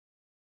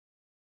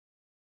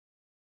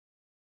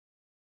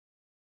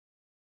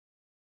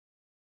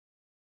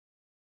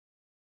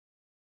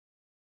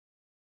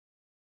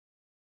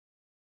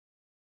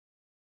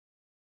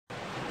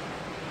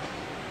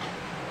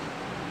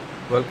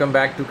Welcome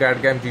back to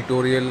CAD/CAM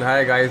tutorial.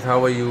 Hi guys,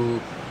 how are you?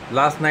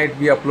 Last night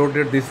we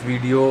uploaded this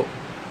video.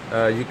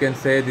 You can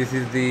say this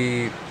is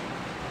the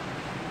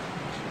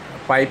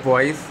pipe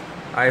voice.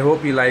 I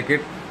hope you like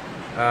it.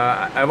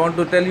 I want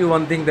to tell you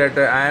one thing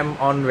that I am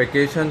on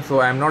vacation, so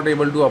I am not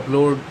able to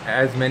upload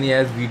as many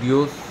as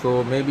videos.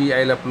 So maybe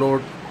I'll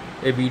upload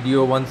a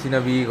video once in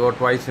a week or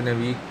twice in a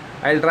week.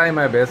 I'll try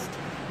my best.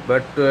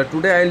 But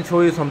today I'll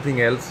show you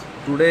something else.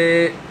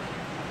 Today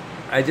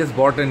I just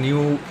bought a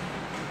new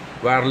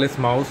wireless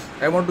mouse.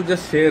 I want to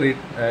just share it.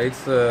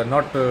 It's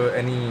not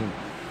any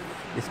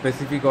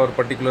specific or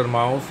particular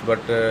mouse, but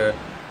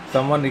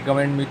someone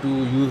recommended me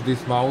to use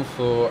this mouse,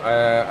 so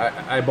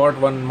I bought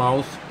one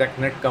mouse.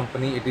 TeckNet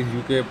company, it is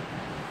UK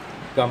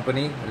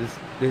company. This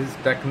is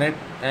TeckNet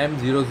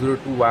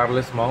M002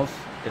 wireless mouse.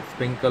 It's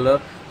pink color.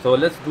 So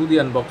let's do the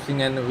unboxing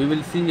and we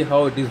will see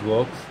how it is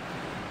works.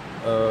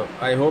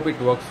 I hope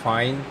it works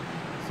fine.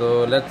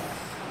 So let's.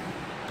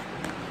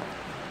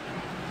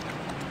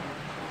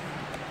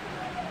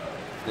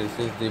 This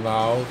is the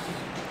mouse.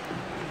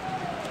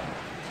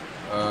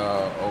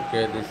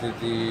 Okay, this is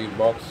the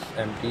box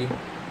empty.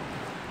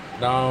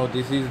 Now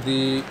this is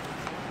the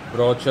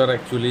brochure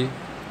actually.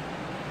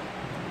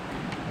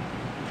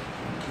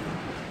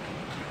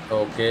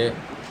 Okay,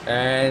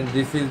 and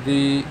this is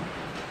the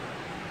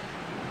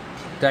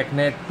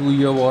TeckNet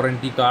 2-year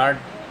warranty card.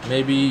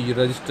 Maybe you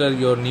register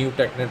your new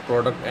TeckNet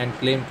product and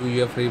claim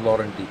 2-year free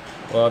warranty.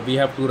 We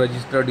have to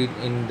register it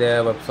in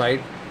their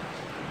website.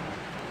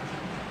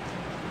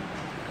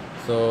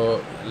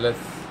 So let's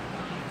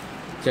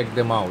check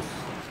the mouse.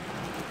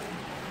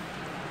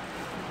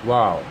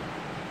 Wow,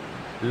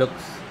 look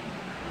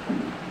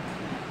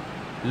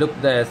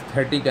the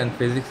aesthetic and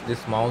physics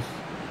this mouse.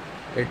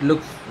 It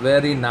looks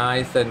very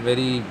nice and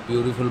very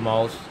beautiful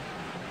mouse.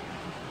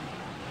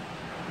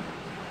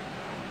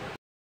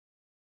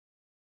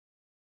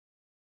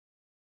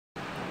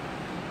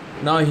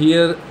 Now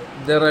here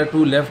there are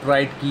two left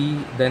right key,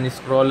 then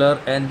scroller,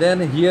 and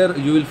then here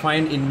you will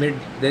find in mid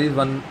there is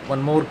one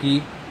more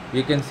key.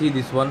 You can see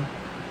this one.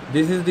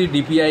 This is the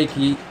DPI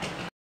key.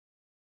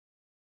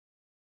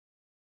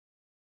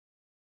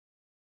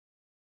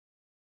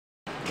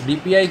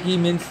 DPI key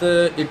means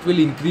it will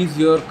increase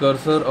your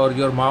cursor or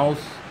your mouse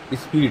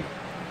speed.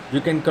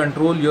 You can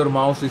control your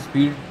mouse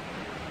speed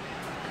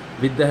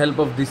with the help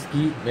of this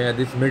key,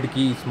 this mid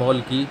key,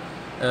 small key.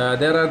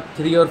 There are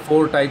 3 or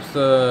 4 types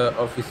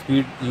of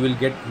speed you will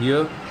get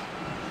here.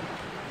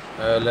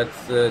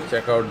 Let's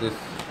check out this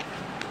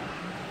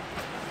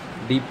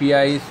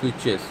DPI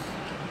switches.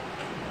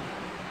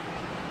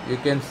 You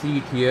can see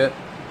it here.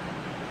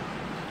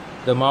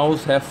 The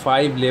mouse have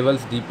 5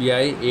 levels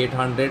DPI,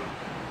 800.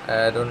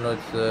 I don't know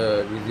it's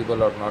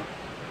visible or not.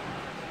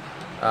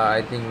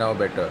 I think now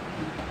better.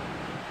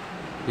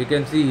 You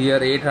can see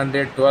here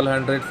 800,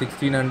 1200,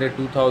 1600,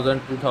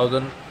 2000,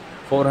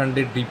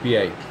 2400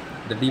 DPI.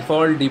 The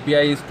default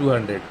DPI is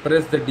 200.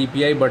 Press the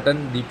DPI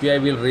button.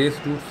 DPI will raise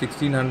to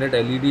 1600.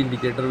 LED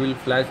indicator will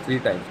flash 3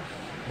 times.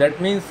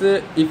 That means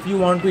if you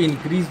want to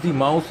increase the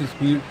mouse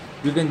speed,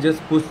 you can just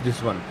push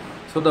this one.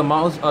 So the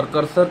mouse or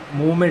cursor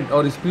movement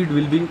or speed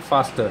will be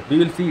faster. We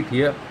will see it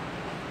here.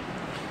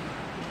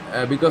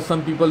 Because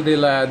some people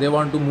they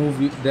want to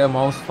move their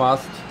mouse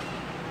fast.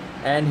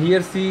 And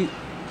here see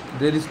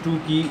there is 2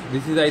 key.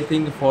 This is I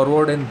think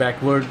forward and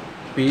backward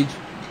page.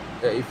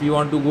 If you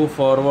want to go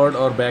forward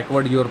or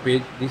backward your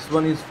page, this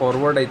one is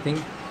forward I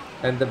think,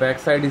 and the back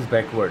side is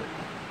backward.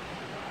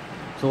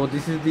 So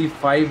this is the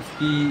 5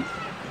 key.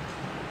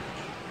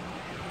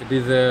 It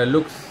is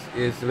looks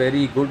is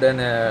very good and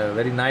a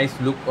very nice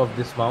look of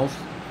this mouse.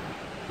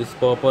 This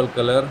purple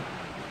color.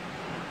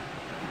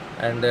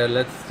 And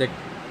let's check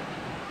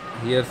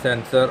here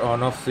sensor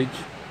on off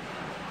switch.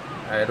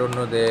 I don't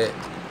know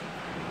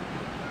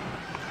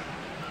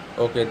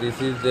okay, this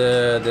is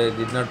they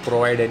did not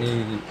provide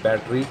any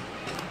battery.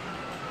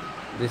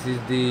 This is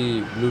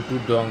the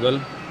Bluetooth dongle.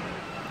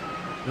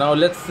 Now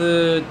let's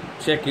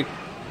check it.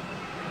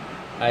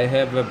 I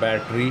have a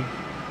battery.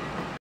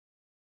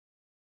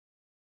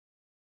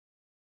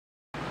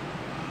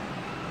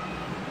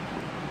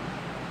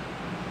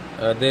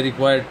 They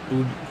require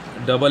 2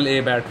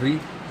 AA battery.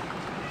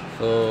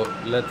 So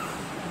let's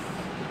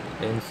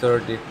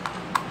insert it.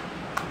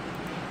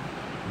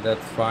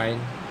 That's fine.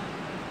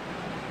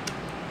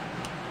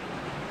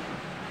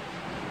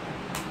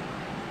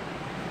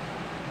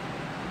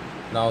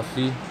 Now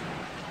see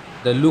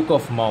the look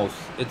of mouse.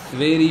 It's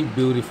very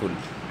beautiful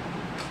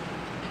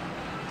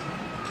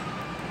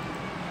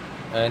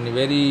and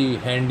very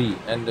handy,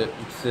 and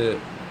it's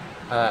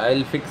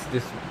I'll fix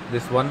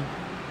this one.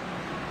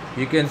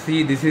 You can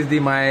see this is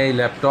my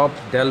laptop,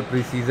 Dell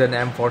Precision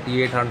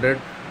M4800.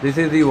 This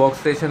is the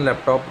workstation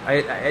laptop.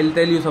 I'll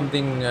tell you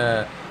something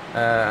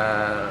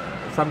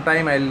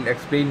sometime. I'll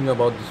explain you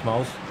about this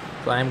mouse.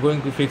 So I am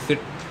going to fix it.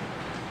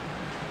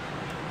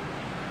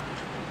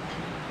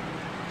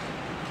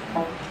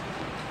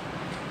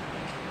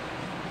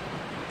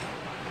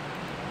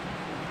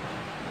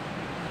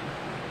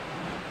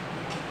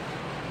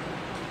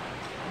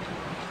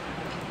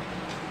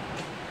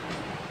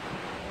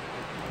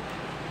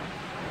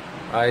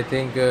 I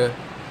think it's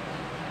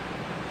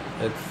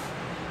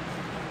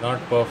not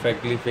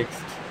perfectly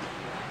fixed.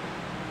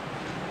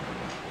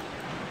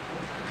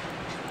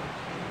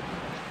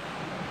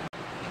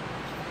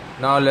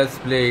 Now let's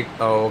play it.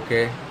 Oh,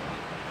 okay.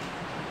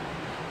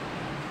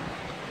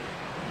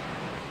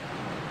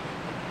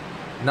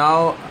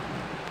 Now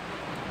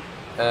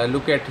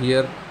look at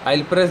here.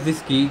 I'll press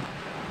this key.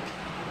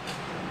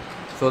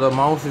 So the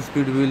mouse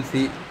speed we will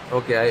see.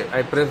 Okay,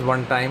 I press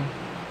one time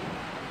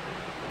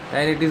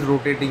and it is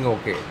rotating.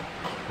 Okay.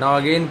 Now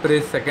again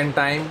press second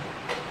time.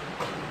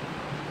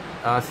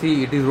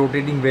 See, it is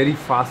rotating very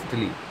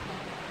fastly.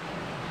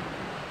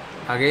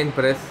 Again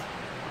press.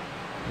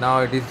 Now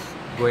it is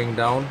going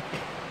down.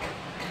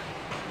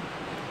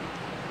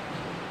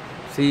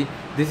 See,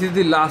 this is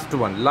the last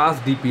one,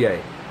 last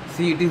DPI.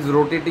 See, it is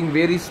rotating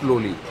very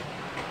slowly.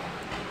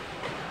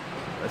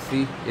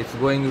 See, it's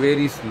going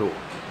very slow.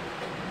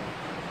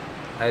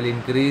 I'll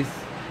increase.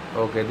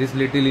 Okay, this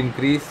little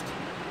increased.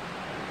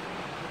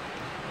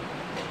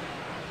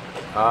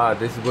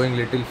 This is going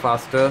little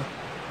faster.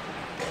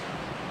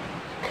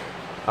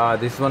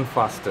 This one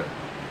faster.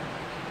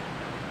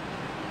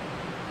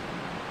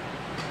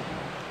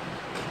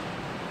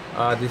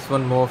 This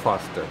one more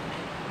faster.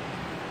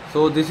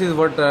 So this is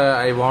what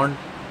I want.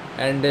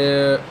 And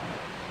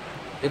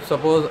if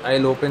suppose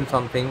I'll open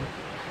something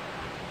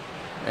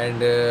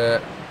and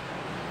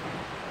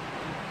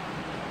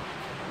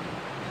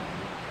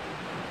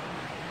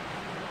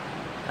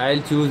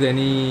I'll choose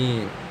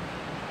any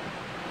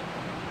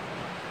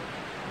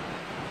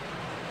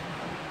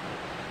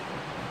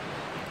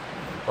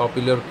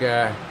popular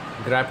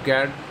grab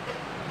CAD.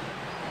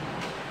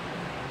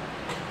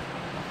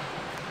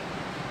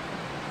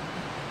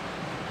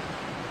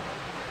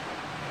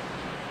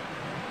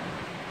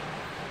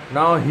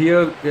 Now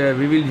here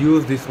we will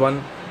use this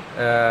one,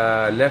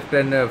 left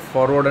and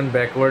forward and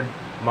backward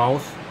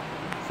mouse.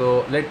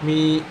 So let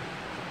me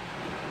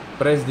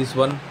press this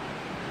one.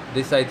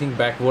 This I think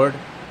backward.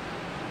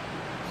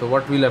 So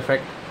what will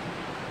affect?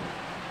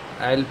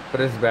 I'll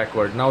press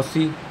backward. Now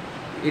see,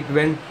 it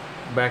went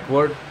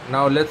backward.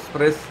 Now let's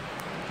press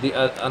the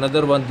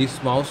another one,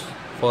 this mouse,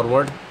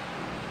 forward.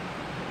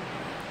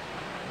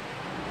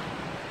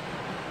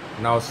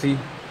 Now see,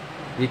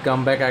 we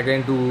come back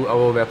again to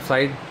our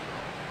website.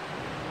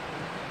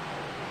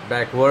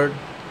 Backward,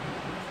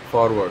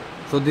 forward.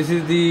 So this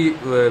is the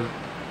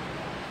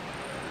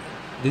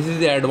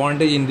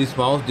advantage in this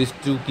mouse, these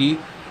two key,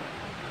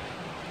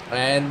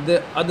 and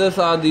the others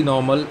are the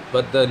normal,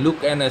 but the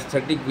look and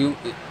aesthetic view,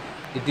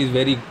 it is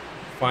very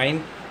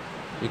fine.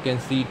 You can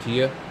see it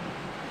here.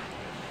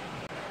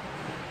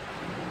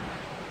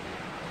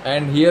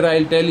 And here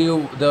I'll tell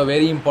you the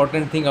very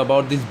important thing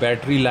about this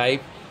battery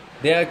life.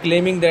 They are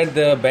claiming that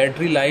the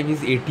battery life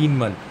is 18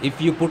 months.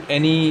 If you put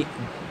any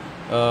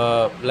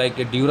like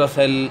a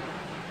Duracell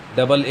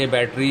AA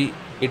battery,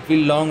 it will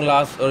long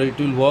last, or it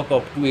will work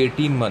up to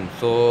 18 months.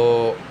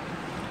 So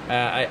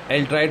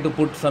I'll try to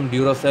put some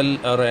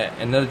Duracell or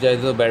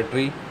Energizer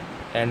battery,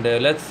 and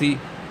let's see.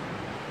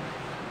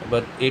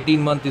 But 18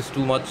 months is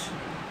too much.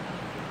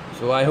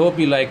 So I hope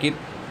you like it.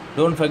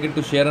 Don't forget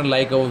to share and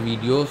like our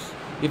videos.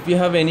 If you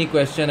have any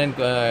question and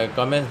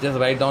comments, just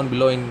write down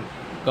below in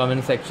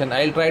comment section.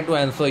 I'll try to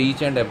answer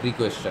each and every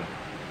question.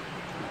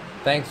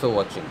 Thanks for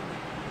watching.